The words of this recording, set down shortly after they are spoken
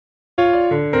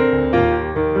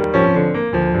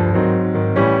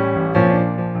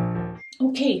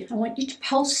Okay, I want you to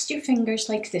pulse your fingers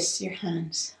like this, your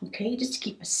hands, okay? Just to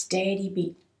keep a steady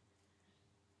beat.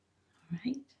 All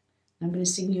right, I'm going to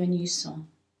sing you a new song.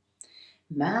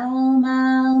 Mal,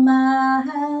 mal,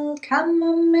 mal, come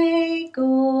on, me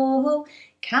go,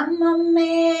 come on,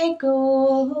 me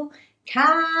go,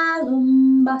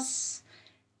 Columbus,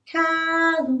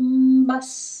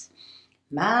 Columbus.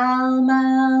 Mal,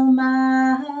 mal,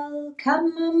 mal,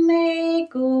 come on, me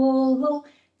go,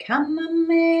 come on,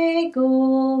 me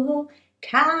go,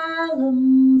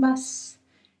 Columbus,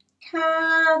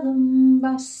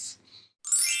 Columbus.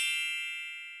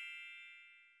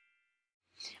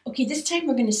 Okay, this time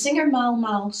we're going to sing our Mal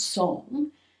Mal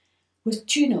song with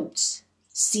two notes,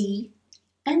 C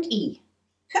and E,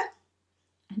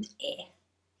 and E,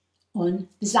 on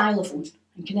the xylophone.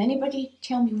 And can anybody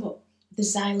tell me what the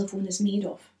xylophone is made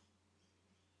of?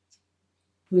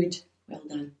 Wood. Well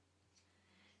done.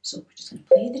 So we're just going to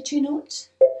play the two notes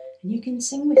and you can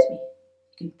sing with me.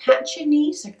 You can pat your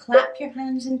knees or clap your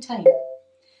hands in time.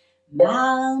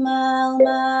 Mal, mal,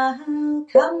 mal,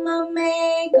 come on,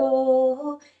 me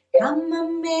go, come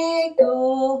on, me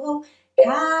go,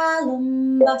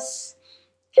 Columbus,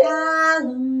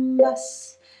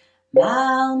 Columbus.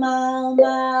 Mal, mal,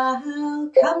 mal,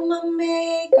 come on,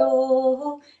 me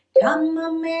go, come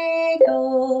on, me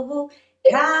go,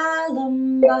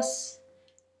 Columbus,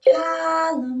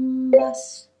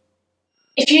 Columbus.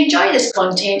 If you enjoy this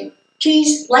content,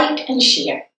 please like and share.